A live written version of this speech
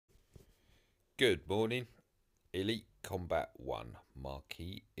Good morning. Elite Combat 1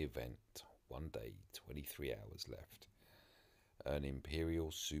 marquee event. 1 day, 23 hours left. Earn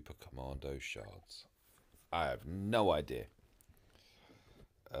Imperial Super Commando shards. I have no idea.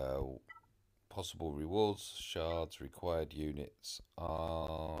 Uh, Possible rewards, shards, required units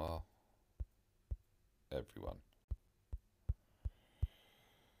are everyone.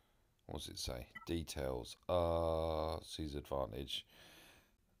 What does it say? Details are seize advantage.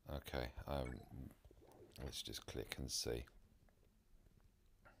 Okay, let's just click and see.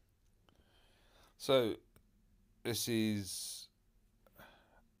 So this is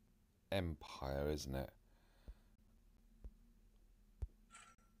Empire, isn't it?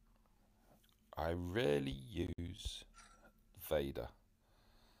 I rarely use Vader.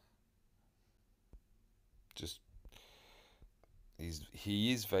 Just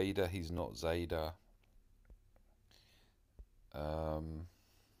he is Vader. He's not Zeta. Um,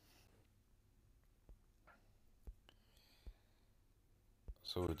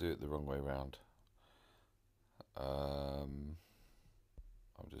 so we'll do it the wrong way round. I'm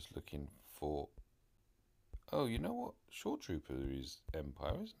just looking for. Oh, you know what? Short Trooper is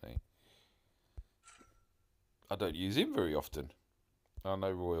Empire, isn't he? I don't use him very often. I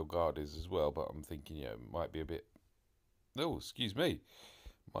know Royal Guard is as well, but I'm thinking, it might be a bit. Oh, excuse me.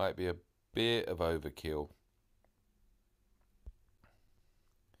 Might be a bit of overkill.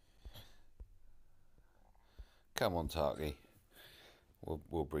 Come on, Tarky.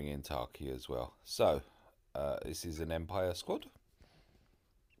 We'll bring in Tarky as well. So, this is an Empire squad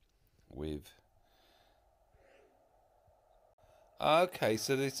with. Okay,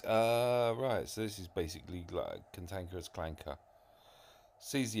 so this. Right. So this is basically like Cantankerous Clanker.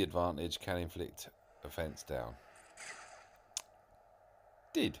 Sees the advantage, can inflict offense down.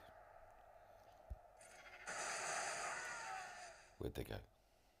 Did. Where'd they go?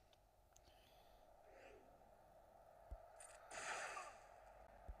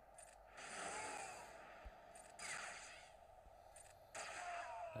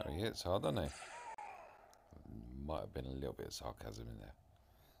 Oh, he hits hard, doesn't he? Might have been a little bit of sarcasm in there.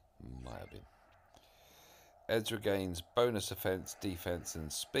 Might have been. Ezra gains bonus offense, defense,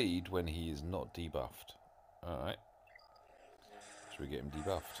 and speed when he is not debuffed. Alright. Should we get him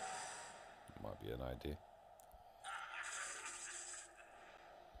debuffed? Might be an idea.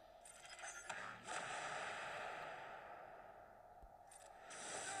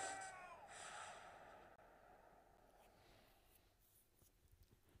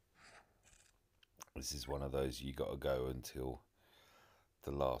 This is one of those you got to go until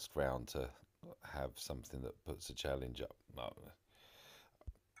the last round to have something that puts a challenge up. No,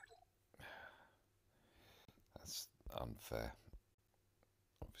 that's unfair.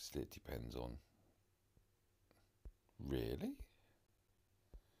 Obviously, it depends on. Really?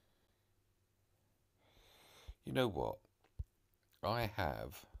 You know what? I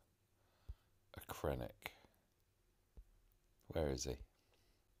have a Krennic. Where is he?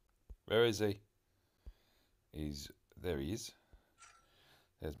 Where is he? There he is.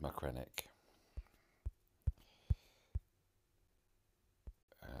 There's my Krennic.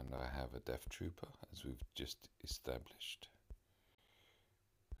 And I have a Death Trooper, as we've just established,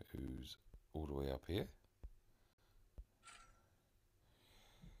 who's all the way up here.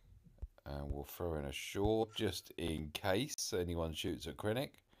 And we'll throw in a short just in case anyone shoots at Krennic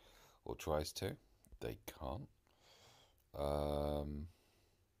or tries to. They can't.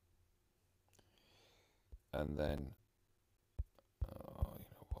 And then, you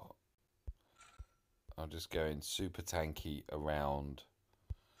know what? I'll just go in super tanky around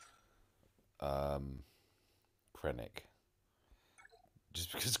Krennic.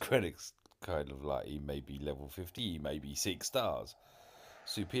 Just because Krennic's kind of like, he may be level 50, he may be 6 stars.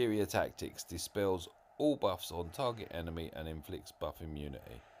 Superior Tactics dispels all buffs on target enemy and inflicts buff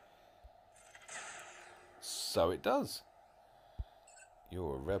immunity. So it does.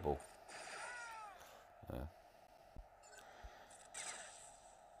 You're a rebel.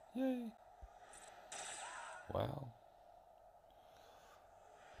 Yay. Wow.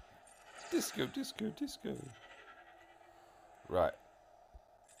 Disco, disco, disco. Right.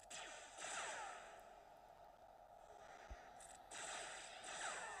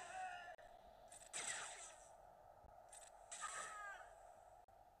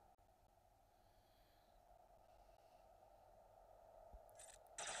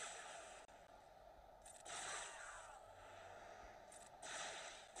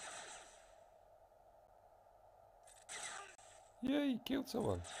 Yay, he killed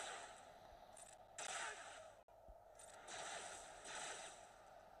someone.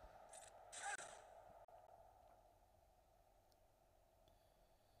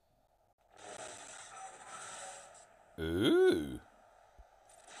 Ooh.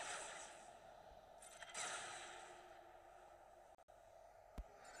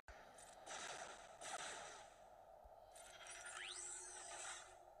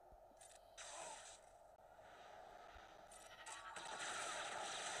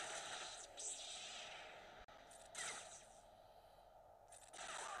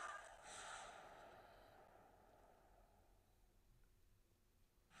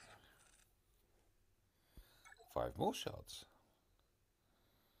 Five more shards.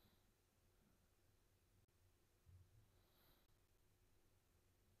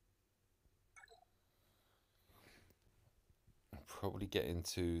 Probably getting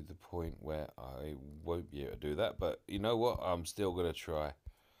to the point where I won't be able to do that, but you know what? I'm still going to try.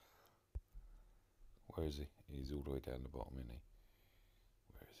 Where is he? He's all the way down the bottom, isn't he?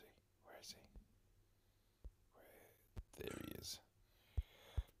 Where is he? Where is he? There he is.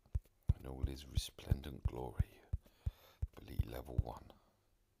 In all his resplendent glory. Ability level 1.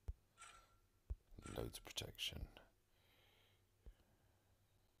 Loads of protection.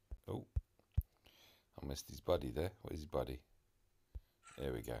 Oh. I missed his buddy there. Where's his buddy?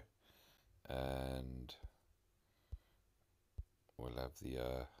 There we go. And we'll have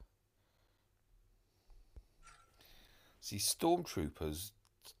the see, Stormtrooper's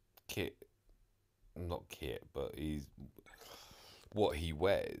kit, not kit, but what he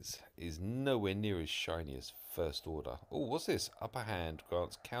wears is nowhere near as shiny as First Order. Oh, what's this? Upper hand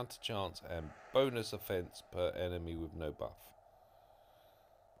grants counter chance and bonus offense per enemy with no buff.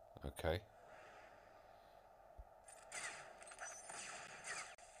 Okay.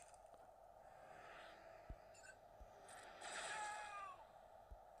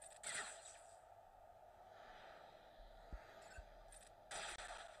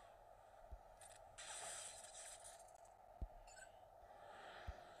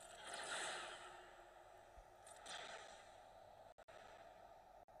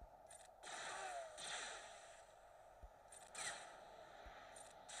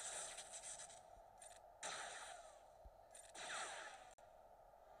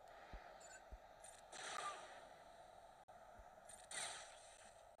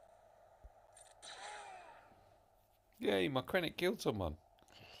 Yay, my Krennic killed someone.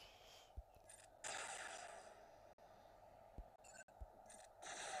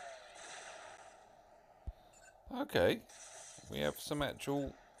 Okay, we have some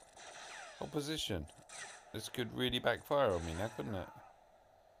actual opposition. This could really backfire on me now, couldn't it?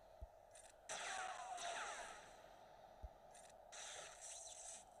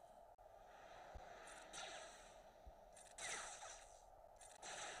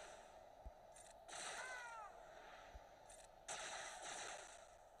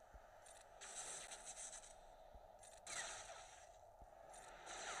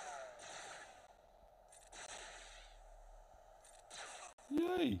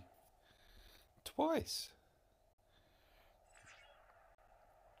 Yay! Twice.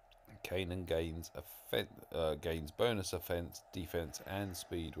 Kanan gains bonus offense, defense, and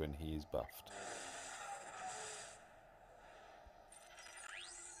speed when he is buffed.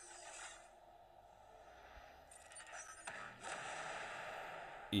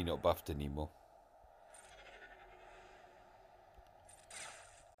 He's not buffed anymore.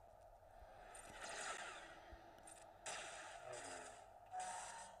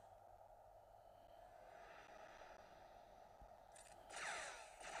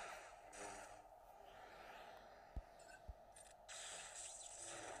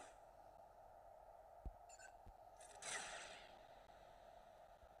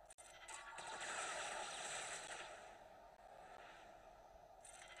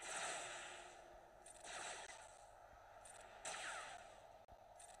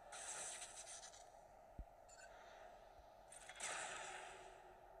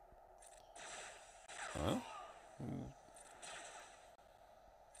 Huh?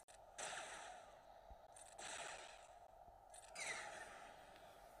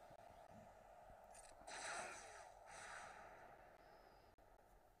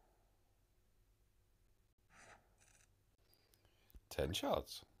 10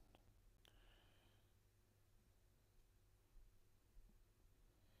 shots.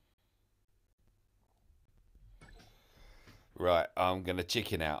 Right, I'm going to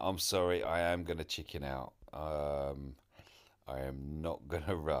chicken out. I'm sorry, I am going to chicken out. I am not going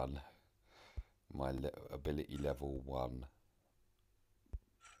to run my ability level 1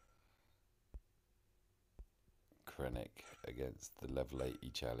 Krennic against the level 80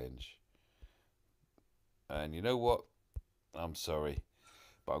 challenge. And you know what? I'm sorry,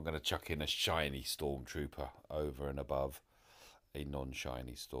 but I'm going to chuck in a shiny Stormtrooper over and above a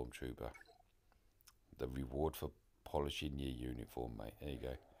non-shiny Stormtrooper. The reward for polishing your uniform, mate. There you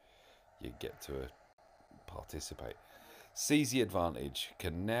go. You get to participate. Seize the advantage.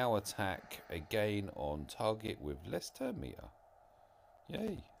 Can now attack again on target with less turn meter.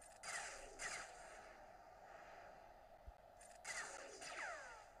 Yay.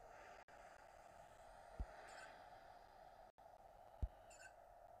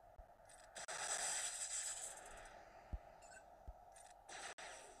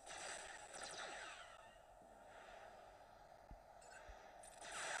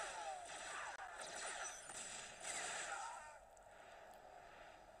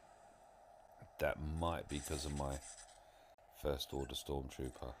 That might be because of my First Order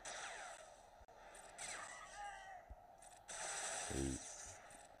Stormtrooper, who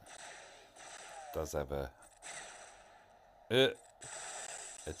does have a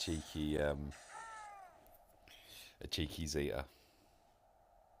cheeky Zeta.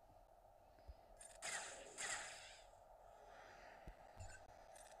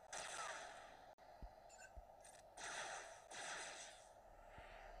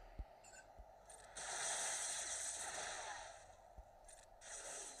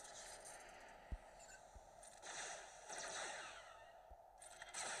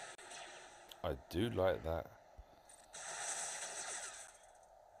 I do like that.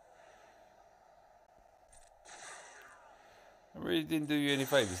 It really didn't do you any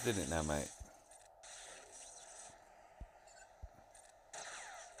favours, did it now, mate?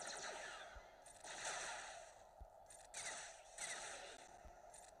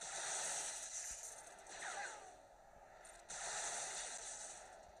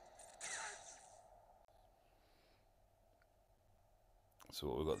 So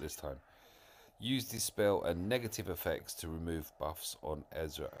what we got this time? Use Dispel and negative effects to remove buffs on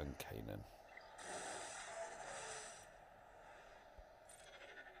Ezra and Kanan.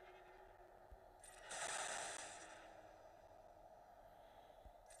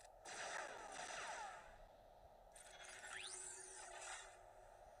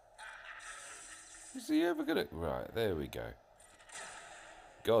 Is he ever gonna... Right, there we go.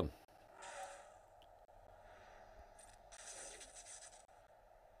 Gone.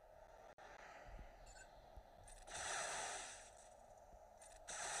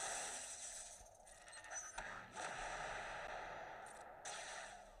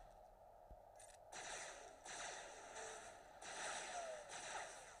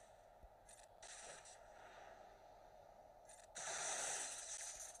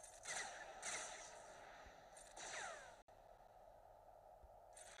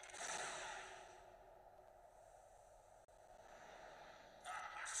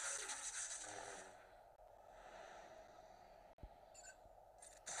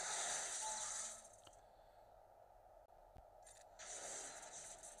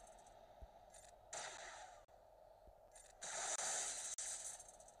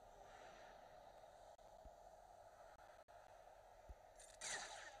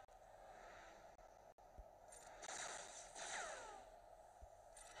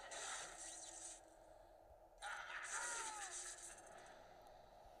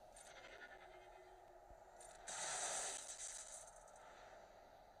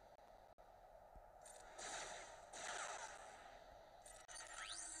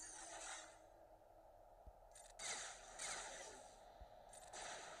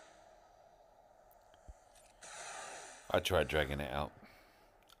 I tried dragging it out.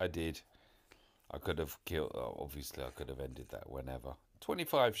 I did. I could have killed... obviously, I could have ended that whenever.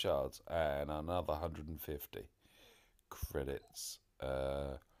 25 shards and another 150 credits.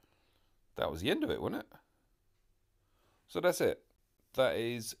 That was the end of it, wasn't it? So that's it. That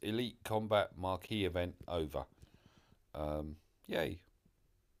is Elite Combat Marquee event over. Yay.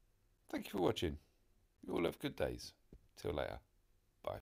 Thank you for watching. You all have good days. Till later.